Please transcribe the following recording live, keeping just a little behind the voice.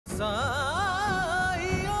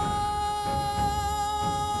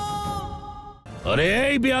अरे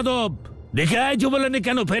बेयादब, দেখে আয় যুবলানি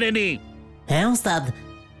কেন ফেরেনি? হ্যাঁ ওস্তাদ।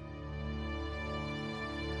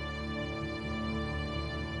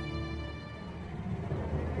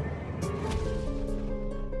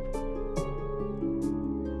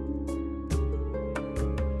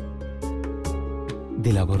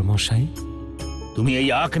 দিলাবর মশাই, তুমি এই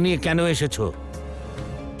আখ নিয়ে কেন এসেছো?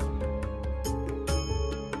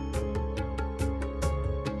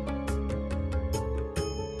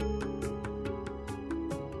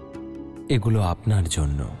 এগুলো আপনার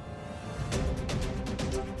জন্য।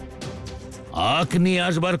 আখ নিয়ে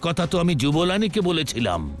আসবার কথা তো আমি যুবলানিকে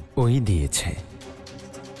বলেছিলাম। ওই দিয়েছে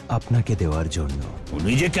আপনাকে দেওয়ার জন্য। ও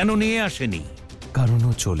নিজে কেন নিয়ে আসেনি? কারণ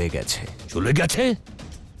ও চলে গেছে। চলে গেছে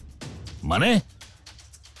মানে?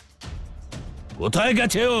 কোথায়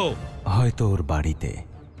গেছে ও? হয়তো ওর বাড়িতে।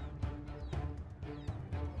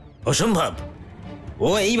 অসম্ভব, ও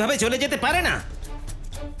এইভাবে চলে যেতে পারে না।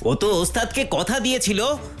 ও তো ওস্তাদকে কথা দিয়েছিল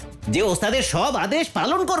যে ওস্তাদের সব আদেশ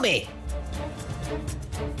পালন করবে।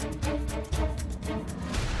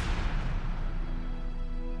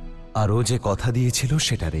 আর ও যে কথা দিয়েছিল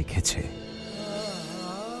সেটা রেখেছে।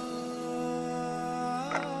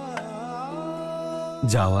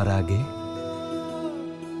 যাওয়ার আগে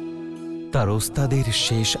তার ওস্তাদের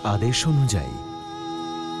শেষ আদেশ অনুযায়ী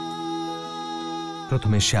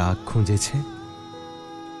প্রথমে সে আখ খুঁজেছে,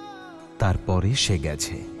 তারপরে সে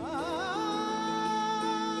গেছে।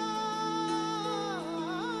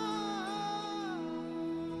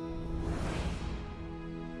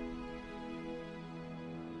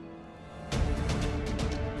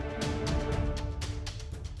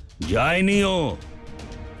 যায়নি, ও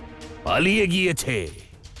পালিয়ে গিয়েছে।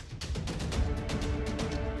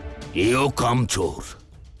 এও কামচোর,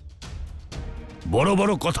 বড়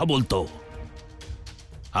বড় কথা বলতো।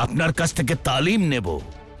 আপনার কাছ থেকে তালিম নেব,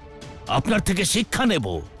 আপনার থেকে শিক্ষা নেব,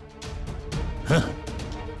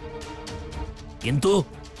 কিন্তু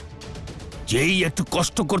যেই একটু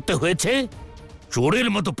কষ্ট করতে হয়েছে চোরের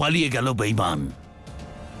মতো পালিয়ে গেল বেঈমান।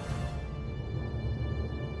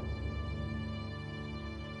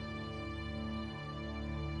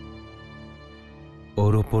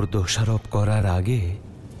 ওর ওপর দোষারোপ করার আগে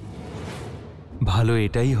ভালো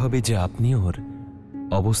এটাই হবে যে আপনি ওর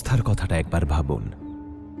অবস্থার কথাটা একবার ভাবুন।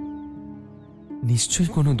 নিশ্চয়ই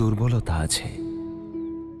কোনো দুর্বলতা আছে,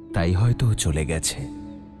 তাই হয়তো ও চলে গেছে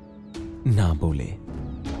না বলে।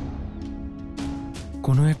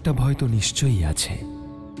 কোনো একটা ভয় তো নিশ্চয়ই আছে,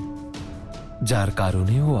 যার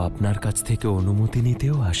কারণে ও আপনার কাছ থেকে অনুমতি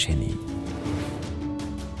নিতেও আসেনি।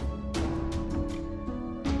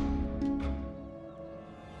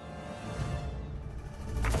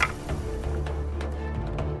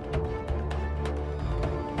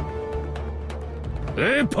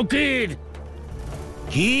 ফকির,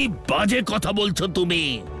 কি বাজে কথা বলছো তুমি?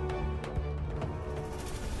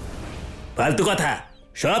 ফালতু কথা,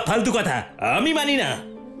 সব ফালতু কথা। আমি মানি না।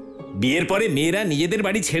 বিয়ের পরে মেয়েরা নিজেদের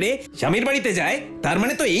বাড়ি ছেড়ে স্বামীর বাড়িতে যায়, তার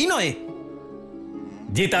মানে তো এই নয়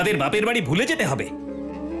যে তাদের বাপের বাড়ি ভুলে যেতে হবে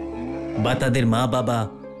বা তাদের মা বাবা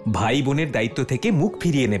ভাই বোনের দায়িত্ব থেকে মুখ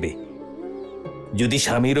ফিরিয়ে নেবে। যদি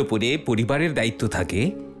স্বামীর ওপরে পরিবারের দায়িত্ব থাকে,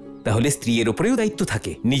 তাহলে স্ত্রীর ওপরেও দায়িত্ব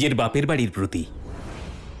থাকে নিজের বাপের বাড়ির প্রতি।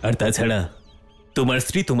 আর তাছাড়া তোমার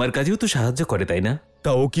স্ত্রী তোমার কাজেও তো সাহায্য করে, তাই না?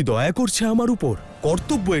 তা ও কি দয়া করছে আমার উপর?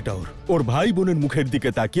 কর্তব্য এটা ওর। ওর ভাই বোনের মুখের দিকে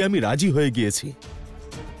তাকিয়ে আমি রাজি হয়ে গিয়েছি।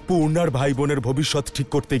 পূর্ণার ভাই বোনের ভবিষ্যৎ ঠিক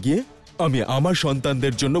করতে গিয়ে আমি আমার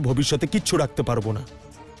সন্তানদের জন্য ভবিষ্যতে কিচ্ছু রাখতে পারবো না।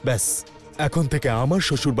 ব্যাস, এখন থেকে আমার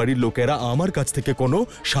শ্বশুর বাড়ির লোকেরা আমার কাছ থেকে কোনো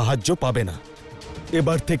সাহায্য পাবে না।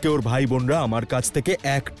 এবার থেকে ওর ভাই বোনরা আমার কাছ থেকে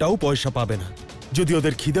একটাও পয়সা পাবে না। যদি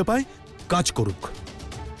ওদের খিদে পায়, কাজ করুক।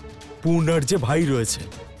 পূর্ণার যে ভাই রয়েছে,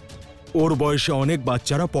 ওর বয়সে অনেক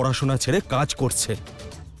বাচ্চারা পড়াশোনা ছেড়ে কাজ করছে,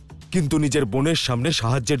 কিন্তু নিজের বোনের সামনে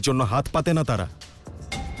সাহায্যের জন্য হাত পাতে না তারা।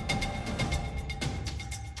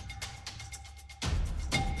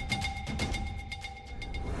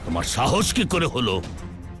 তোমার সাহস কি করে হলো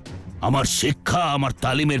আমার শিক্ষা, আমার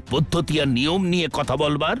তালিমের পদ্ধতি আর নিয়ম নিয়ে কথা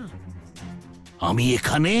বলবার? আমি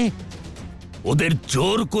এখানে ওদের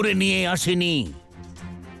জোর করে নিয়ে আসিনি,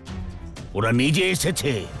 ওরা নিজে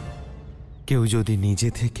এসেছে। কেউ যদি নিজে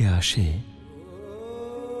থেকে আসে,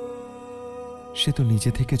 সে তো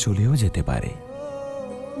নিজে থেকে চলেও যেতে পারে।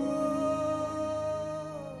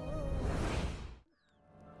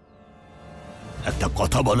 একটা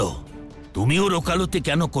কথা বলো, তুমিও ওকালতি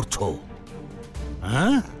কেন করছো?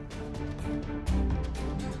 হ্যাঁ,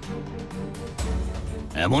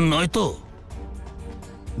 এমন নয় তো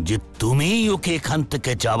যে তুমিই ওকে এখান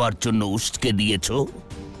থেকে যাওয়ার জন্য উস্কে দিয়েছো?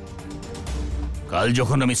 কাল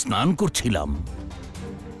যখন আমি স্নান করছিলাম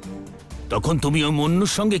তখন তুমি ওই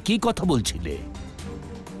মন্নুর সঙ্গে কি কথা বলছিলে?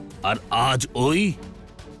 আর আজ ওই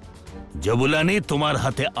জবুলানি তোমার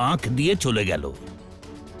হাতে আঁখ দিয়ে চলে গেল,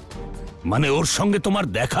 মানে ওর সঙ্গে তোমার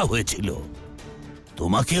দেখা হয়েছিল।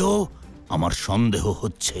 তোমাকেও আমার সন্দেহ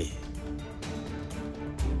হচ্ছে।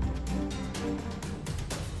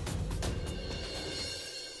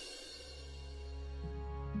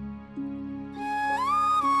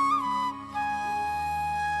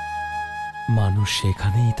 মানুষ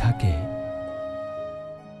সেখানেই থাকে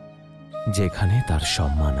যেখানে তার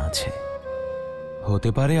সম্মান আছে। হতে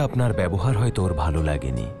পারে আপনার ব্যবহার হয়তো ওর ভালো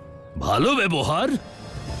লাগেনি। ভালো ব্যবহার?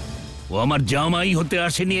 ও আমার জামাই হতে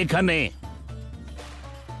আসেনি এখানে,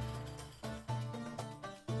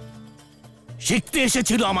 শিখতে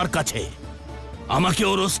এসেছিল আমার কাছে। আমাকে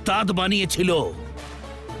ওর ওস্তাদ বানিয়েছিল।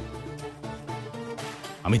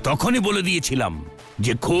 আমি তখনই বলে দিয়েছিলাম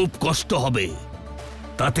যে খুব কষ্ট হবে,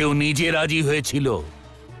 তাতেও নিজে রাজি হয়েছিল।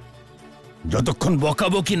 যতক্ষণ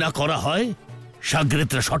বকাবকি না করা হয়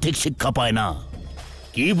শাগরেদরা সঠিক শিক্ষা পায় না।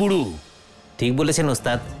 কি বুড়ু? ঠিক বলেছেন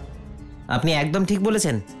ওস্তাদ, আপনি একদম ঠিক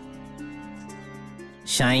বলেছেন।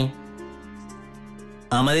 সাই,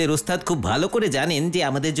 আমাদের ওস্তাদ খুব ভালো করে জানেন যে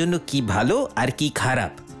আমাদের জন্য কি ভালো আর কি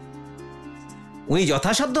খারাপ। উনি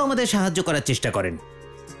যথাসাধ্য আমাদের সাহায্য করার চেষ্টা করেন।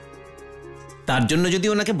 তার জন্য যদি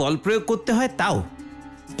ওনাকে বল প্রয়োগ করতে হয় তাও,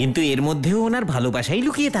 কিন্তু এর মধ্যেও ওনার ভালোবাসাই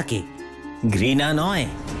লুকিয়ে থাকে, ঘৃণা নয়।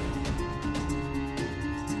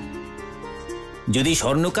 যদি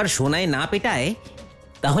স্বর্ণকার সোনায় না পেটায়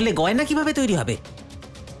তাহলে গয়না কিভাবে তৈরি হবে?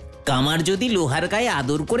 কামার যদি লোহার গায়ে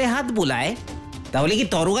আদর করে হাত বোলায় তাহলে কি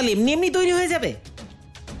তরোয়াল এমনি এমনি তৈরি হয়ে যাবে?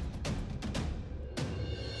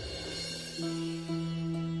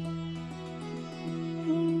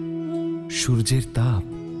 সূর্যের তাপ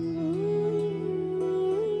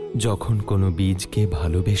যখন কোনো বীজকে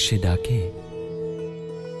ভালোবেসে ডাকে,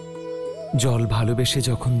 জল ভালোবেসে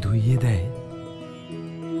যখন ধুইয়ে দেয়,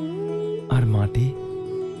 আর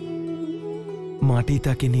মাটি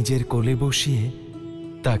তাকে নিজের কোলে বসিয়ে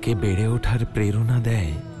তাকে বেড়ে ওঠার প্রেরণা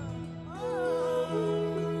দেয়,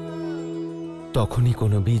 তখনই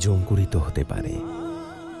কোনো বীজ অঙ্কুরিত হতে পারে,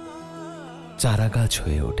 চারা গাছ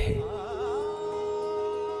হয়ে ওঠে।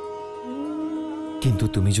 কিন্তু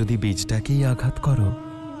তুমি যদি বীজটাকেই আঘাত করো,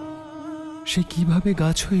 সে কিভাবে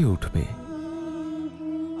গাছ হয়ে উঠবে?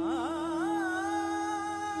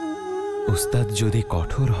 উস্তাদ যদি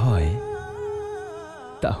কঠোর হয়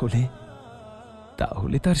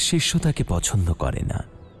তাহলে তার শিষ্য তাকে পছন্দ করে না।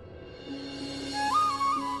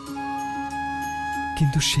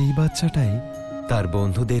 কিন্তু সেই বাচ্চাটাই তার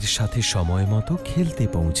বন্ধুদের সাথে সময় মতো খেলতে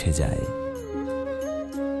পৌঁছে যায়।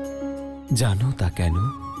 জানো তা কেন?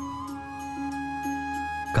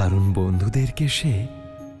 কারণ বন্ধুদেরকে সে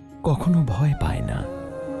কখনো ভয় পায় না,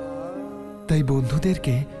 তাই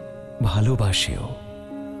বন্ধুদেরকে ভালোবাসেও।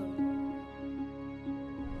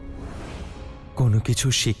 কোনো কিছু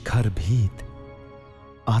শিক্ষার ভীত,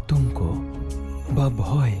 আতঙ্ক বা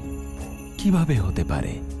ভয় কিভাবে হতে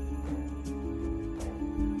পারে?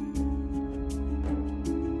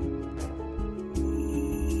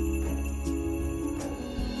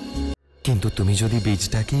 কিন্তু তুমি যদি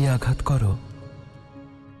বীজটাকেই আঘাত করো,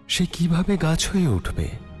 সে কিভাবে গাছ হয়ে উঠবে?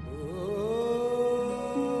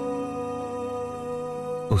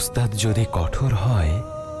 উস্তাদ যদি কঠোর হয়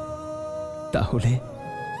তাহলে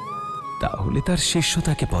তার শিষ্য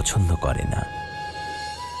তাকে পছন্দ করে না।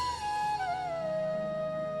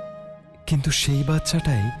 কিন্তু সেই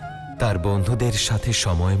বাচ্চাটাই তার বন্ধুদের সাথে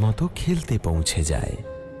সময় মতো খেলতে পৌঁছে যায়।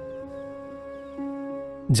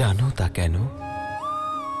 জানো তা কেন?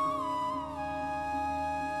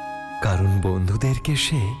 কারণ বন্ধুদেরকে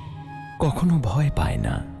সে কখনো ভয় পায়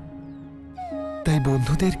না, তাই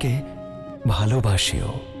বন্ধুদেরকে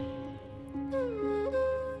ভালোবাসেও।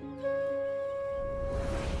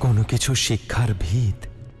 কোনো কিছু শিক্ষার ভীত,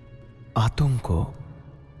 আতঙ্ক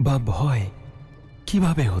বা ভয়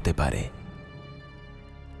কিভাবে হতে পারে?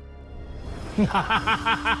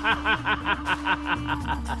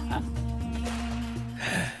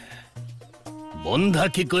 বন্ধা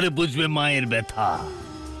কি করে বুঝবে মায়ের ব্যথা?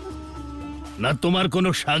 না তোমার কোনো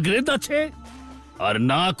শাগরেদ আছে, আর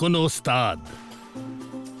না কোনো ওস্তাদ।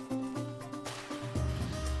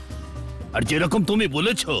 আর যেরকম তুমি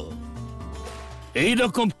বলেছ, এই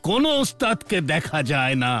রকম কোন ওস্তাদকে দেখা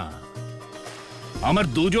যায় না। আমার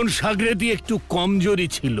দুজন শাগরেদই একটু কমজোরি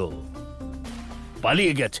ছিল,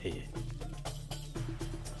 পালিয়ে গেছে।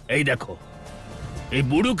 এই দেখো, এই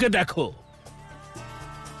বুড়ুকে দেখো,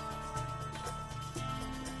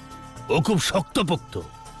 ও খুব শক্তপোক্ত,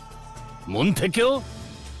 মন থেকেও,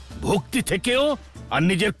 ভক্তি থেকেও, আর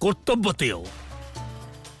নিজের কর্তব্যতেও।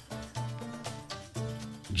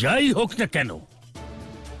 যাই হোক না কেন,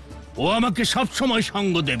 ও আমাকে সব সময়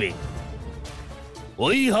সঙ্গ দেবে,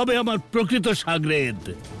 ওই হবে আমার প্রকৃত শাগরেদ।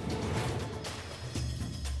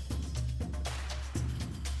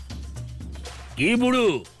 কি বুড়ো,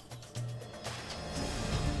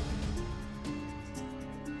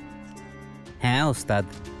 হ্যাঁ ওস্তাদ।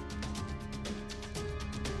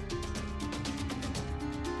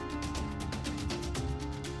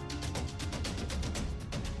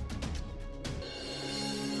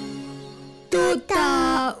 তোতা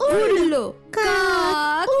উড়লো,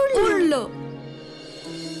 কাক উড়লো।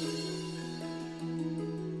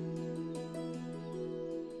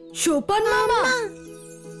 সোপান মামা,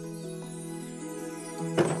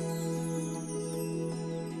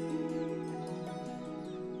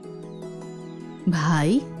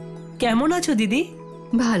 ভাই কেমন আছো দিদি?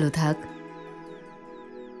 ভালো থাক।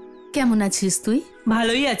 কেমন আছিস তুই?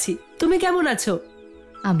 ভালোই আছি, তুমি কেমন আছো?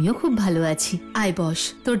 আমিও খুব ভালো আছি। আয় বস,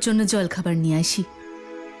 তোর জন্য জল খাবার নিয়ে আসি।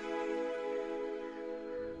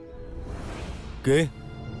 কে?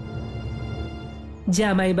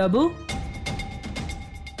 জামাই বাবু।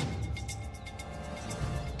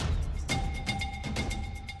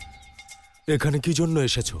 এখানে কি জন্য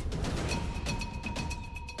এসেছো?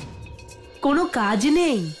 কোনো কাজ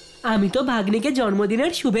নেই, আমি তো ভাগ্নিকে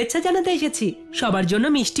জন্মদিনের শুভেচ্ছা জানাতে এসেছি, সবার জন্য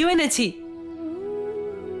মিষ্টিও এনেছি।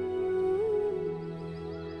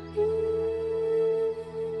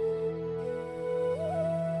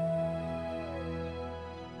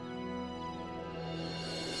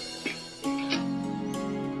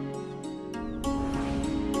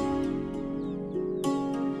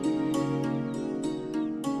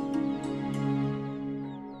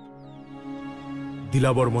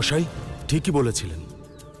 দিলাবর মশাই ঠিকই বলেছিলেন।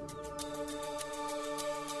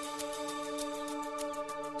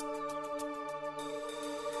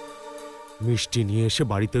 মিষ্টি নিয়ে এসে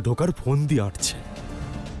বাড়িতে ঢোকার ফোন দিয়ে আঁটছে,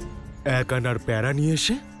 এক আনার প্যারা নিয়ে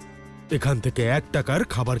এসে এখান থেকে 1 টাকার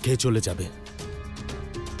খাবার খেয়ে চলে যাবে।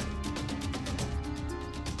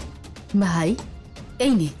 ভাই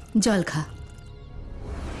এই নে জল খা।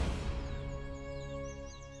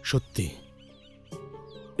 সত্যি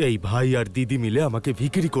এই ভাই আর দিদি মিলে আমাকে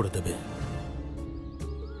ভিখিরি করে দেবে।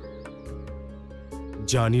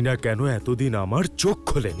 জানি না কেন এতদিন আমার চোখ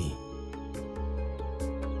খোলেনি।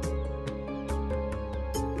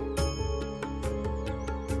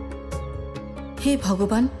 হে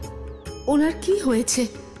ভগবান, ওনার কি হয়েছে?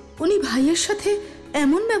 উনি ভাইয়ের সাথে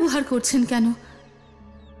এমন ব্যবহার করছেন কেন?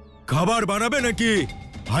 খাবার বানাবে নাকি?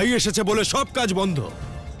 ভাই এসেছে বলে সব কাজ বন্ধ।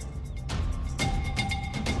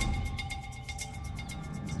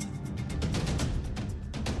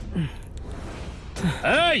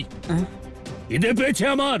 এই খিদে পেয়েছে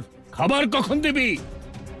আমার, খাবার কখন দিবি?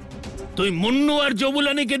 তুই মুন্নু আর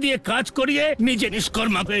জবুলানিকে দিয়ে কাজ করিয়ে নিজে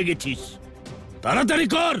নিষ্কর্মা হয়ে গেছিস, তাড়াতাড়ি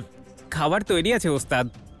কর। খাবার তৈরি আছে ওস্তাদ।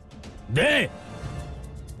 দে।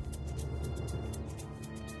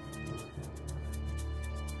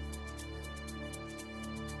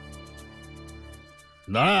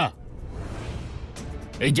 না,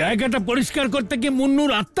 এই জায়গাটা পরিষ্কার করতে কি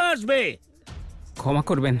মুন্নুর আত্মা আসবে? ক্ষমা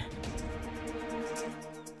করবেন।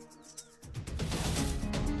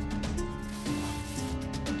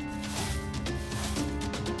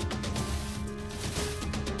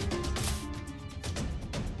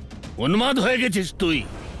 উন্মাদ হয়ে গেছিস তুই।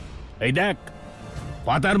 এই দেখ,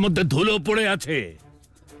 পাতার মধ্যে ধুলো পড়ে আছে।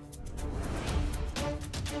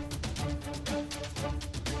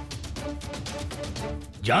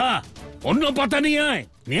 যা, অন্য পাতা নিয়ে আয়,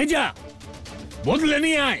 নিয়ে যা, বদলে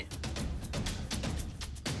নিয়ে আয়।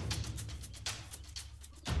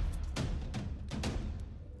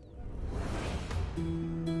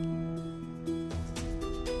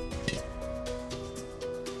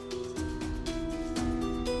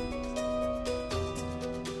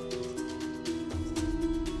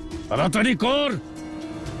 তাড়াতাড়ি কর।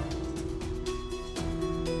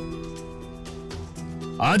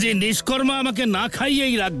 আজ এই নিষ্কর্মা আমাকে না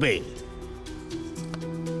খাইয়েই রাখবে।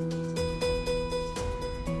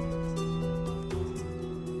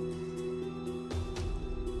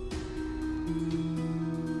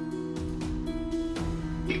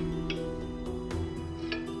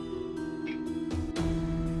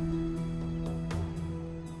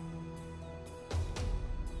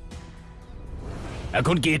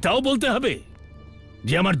 এখন কি এটাও বলতে হবে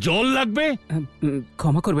যে আমার জল লাগবে?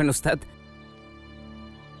 ক্ষমা করবেন ওস্তাদ।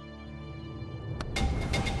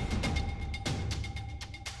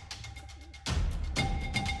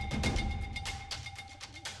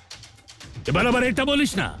 এবার আবার এটা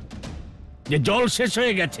বলিস না যে জল শেষ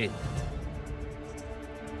হয়ে গেছে।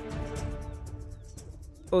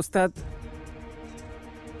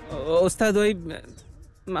 ওস্তাদ ওই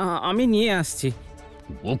আমি নিয়ে আসছি,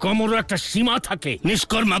 বোকামোরও একটা সীমা থাকে।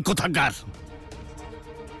 নিষ্কর্মা কোথাকার।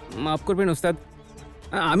 মাফ করবেন ওস্তাদ,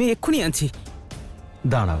 আমি এক্ষুনি আনছি।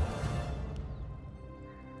 দাঁড়াও,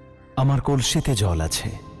 আমার কলসিতে জল আছে।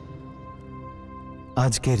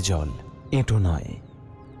 আজকের জল, এঁটো নয়।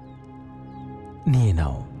 নিয়ে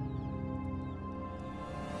নাও।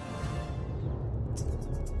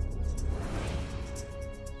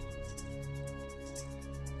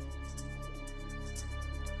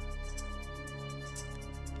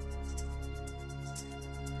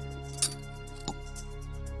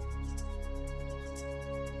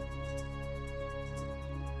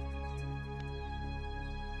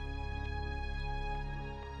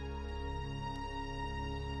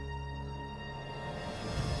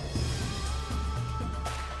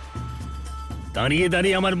 দাঁড়িয়ে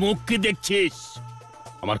দাঁড়িয়ে আমার মুখ কি দেখছিস?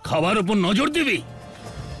 আমার খাবার উপর নজর দিবি?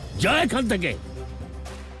 যা এখান থেকে।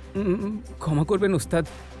 ক্ষমা করবেন ওস্তাদ,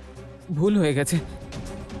 ভুল হয়ে গেছে।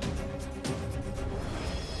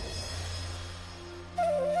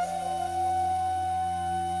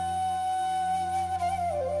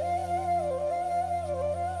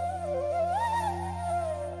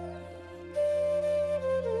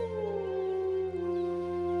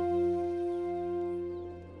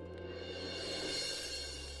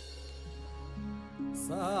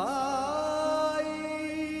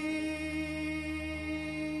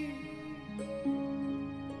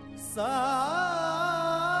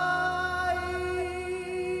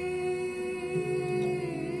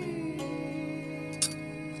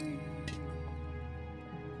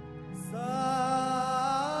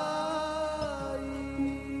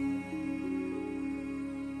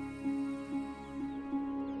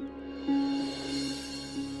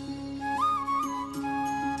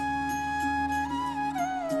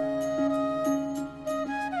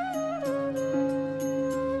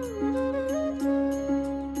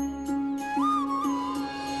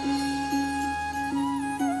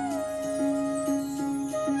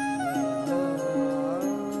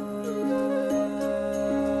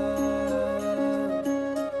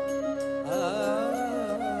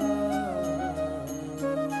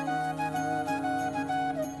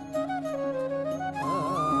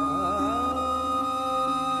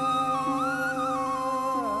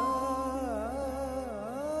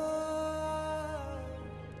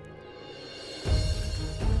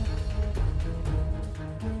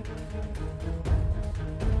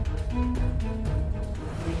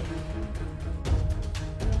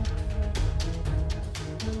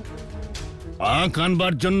 আঁক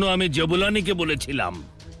আনবার জন্য আমি জবুলানিকে বলেছিলাম।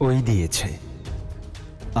 ওই দিয়েছে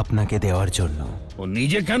আপনাকে দেওয়ার জন্য। ও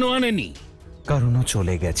নিজে কেন আনেনি? কারণ ও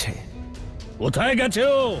চলে গেছে। কোথায় গেছে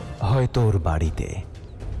ও? হয়তো ওর বাড়িতে।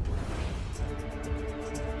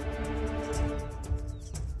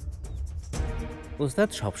 ওস্তাদ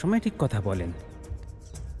সবসময় ঠিক কথা বলেন।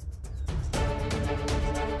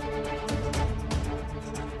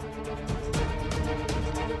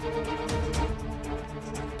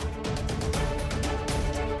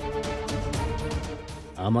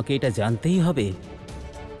 আমাকে এটা জানতেই হবে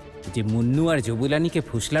যে মুন্নু আর জবুলানিকে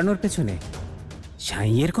ফুসলানোর পেছনে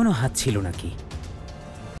সাইয়ের কোনো হাত ছিল নাকি।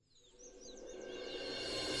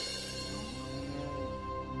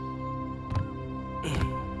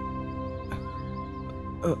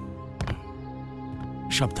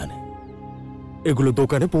 সাবধানে, এগুলো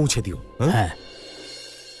দোকানে পৌঁছে দিও। হ্যাঁ।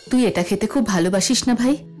 তুই এটা খেতে খুব ভালোবাসিস না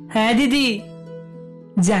ভাই? হ্যাঁ দিদি,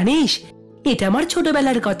 জানিস এটা আমার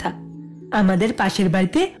ছোটবেলার কথা। আমাদের পাশের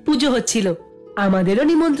বাড়িতে পুজো হচ্ছিল, আমাদেরও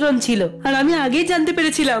নিমন্ত্রণ ছিল, আর আমি আগেই জানতে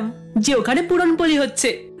পেরেছিলাম যে ওখানে পুরনপোলি হচ্ছে।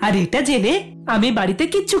 আর এটা জেনে আমি বাড়িতে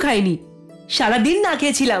কিচ্ছু খাইনি, সারাদিন না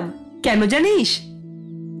খেয়েছিলাম। কেন জানিস?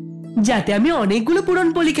 যাতে আমি অনেকগুলো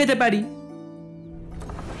পুরনপোলি খেতে পারি।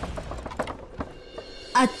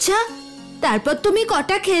 আচ্ছা, তারপর তুমি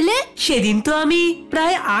কটা খেলে? সেদিন তো আমি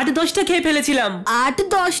প্রায় 8-10টা খেয়ে ফেলেছিলাম।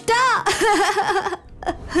 8-10টা?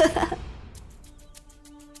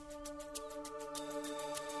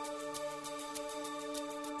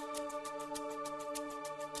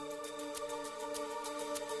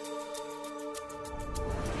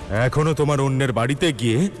 এখনো তোমার অন্যের বাড়িতে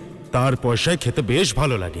গিয়ে তার পয়সায় খেতে বেশ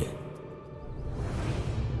ভালো লাগে।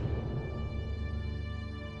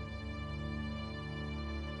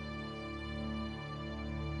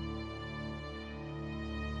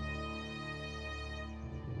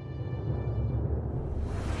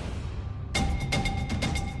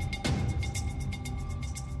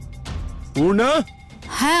 পূর্ণা?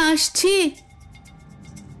 হ্যাঁ, আসছি।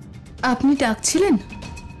 আপনি ডাকছিলেন?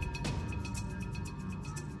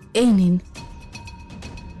 এই নিন।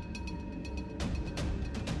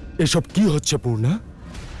 এসব কি হচ্ছে পূর্ণা?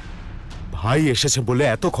 ভাই এসেছে বলে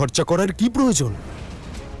এত খরচা করার কি প্রয়োজন?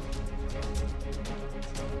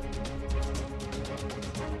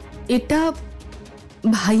 এটা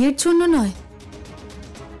ভাইয়ের জন্য নয়,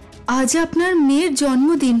 আজ আপনার মেয়ের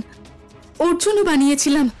জন্মদিন, ওর জন্য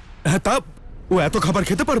বানিয়েছিলাম। হ্যাঁ, তা ও এত খাবার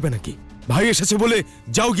খেতে পারবে নাকি? ভাই এসেছে বলে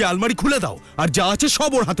যাও গিয়ে আলমারি খুলে দাও, আর যা আছে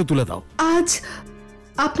সব ওর হাতে তুলে দাও। আজ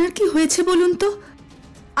আপনার কি হয়েছে বলুন তো?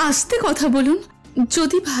 আস্তে কথা বলুন,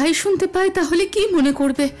 যদি ভাই শুনতে পায় তাহলে কি মনে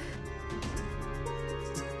করবে?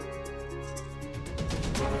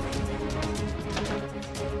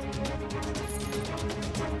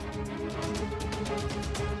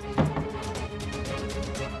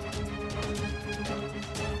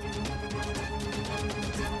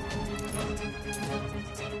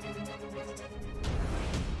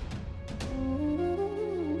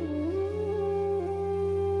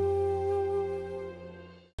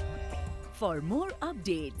 For more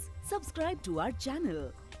updates, subscribe to our channel,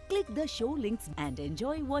 click the show links and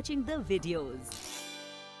enjoy watching the videos.